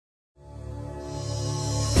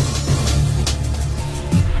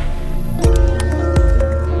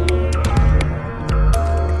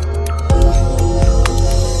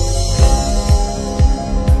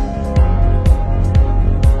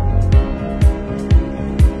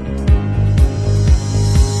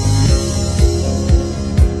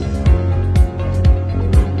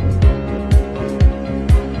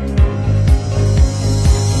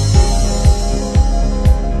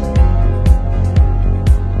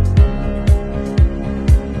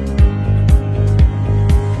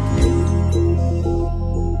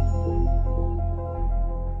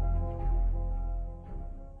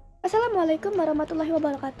Assalamualaikum warahmatullahi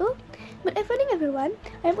wabarakatuh. Good evening everyone.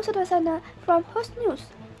 I am Hasanah from Host News,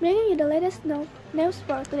 bringing you the latest news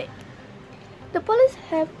for today. The police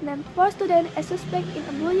have named 4 students as suspects in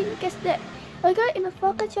a bullying case that occurred in a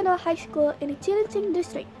vocational high school in the Cilincing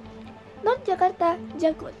district, North Jakarta,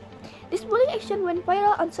 Jakarta. This bullying action went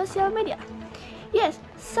viral on social media. Yes,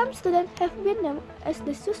 some students have been named as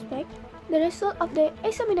the suspect. The result of the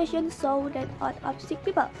examination showed that out of 6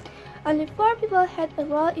 people, only 4 people had a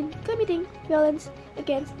role in committing violence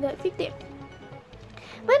against the victim.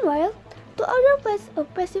 Meanwhile, 2 others played a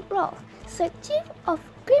passive role, said Chief of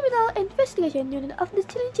Criminal Investigation Unit of the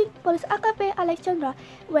Cilincing Police AKP Alexandra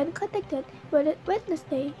when contacted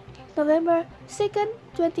Wednesday, November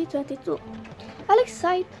 2, 2022. Alex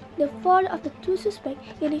said the 4 of the 2 suspects,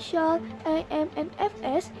 initial AM and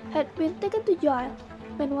FS, had been taken to jail.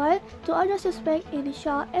 Meanwhile, 2 other suspects,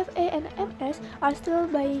 initial FA and MS, are still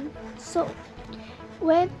being sought.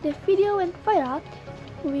 When the video went viral,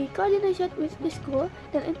 we coordinated with the school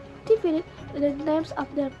and identified the names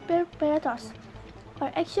of the perpetrators.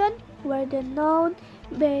 Our actions were then known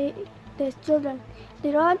by the children.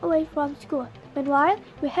 They ran away from school. Meanwhile,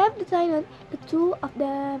 we have detained the 2 of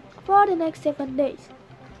them for the next 7 days,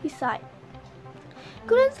 he said.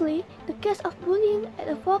 Currently, the case of bullying at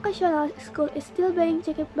a vocational school is still being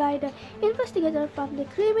checked by the investigator from the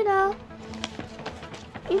Criminal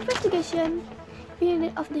Investigation Unit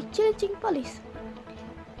of the Cilincing Police.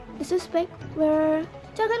 The suspects were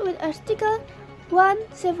charged with Article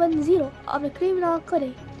 170 of the Criminal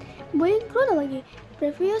Code. Bullying chronology.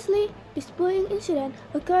 Previously, this bullying incident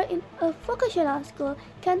occurred in a vocational school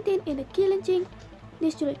canteen in the Cilincing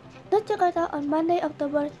district, North Jakarta on Monday,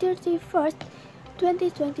 October 31st,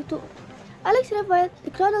 2022. Alex revealed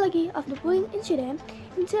the chronology of the bullying incident.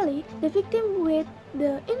 Initially, the victim with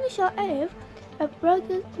the initial AF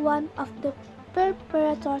approached one of the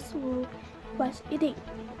perpetrators who was eating.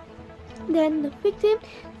 Then the victim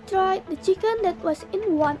tried the chicken that was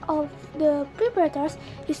in one of the preparators.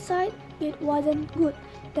 He said it wasn't good.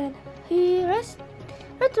 Then he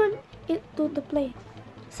returned it to the plate.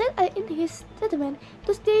 Said in his statement,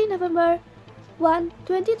 Tuesday, November 1,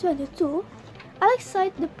 2022, Alex said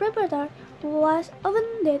the perpetrator was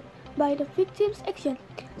offended by the victim's action,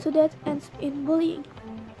 so that ends in bullying.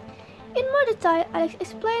 In more detail, Alex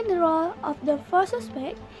explained the role of the 4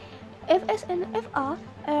 suspects. FS and FA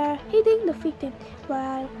are hitting the victim,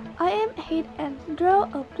 while IM hit and threw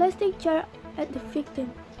a plastic chair at the victim.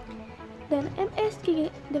 Then MS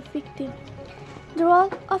kicked the victim. The role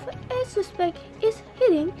of a suspect is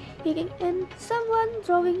hitting, kicking, and someone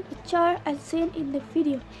throwing a chair as seen in the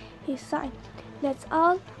video, he said. That's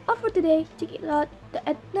all for today. Check it out the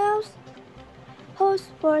news host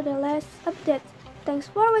for the last updates. Thanks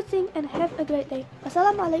for watching and have a great day.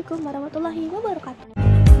 Wassalamualaikum warahmatullahi wabarakatuh.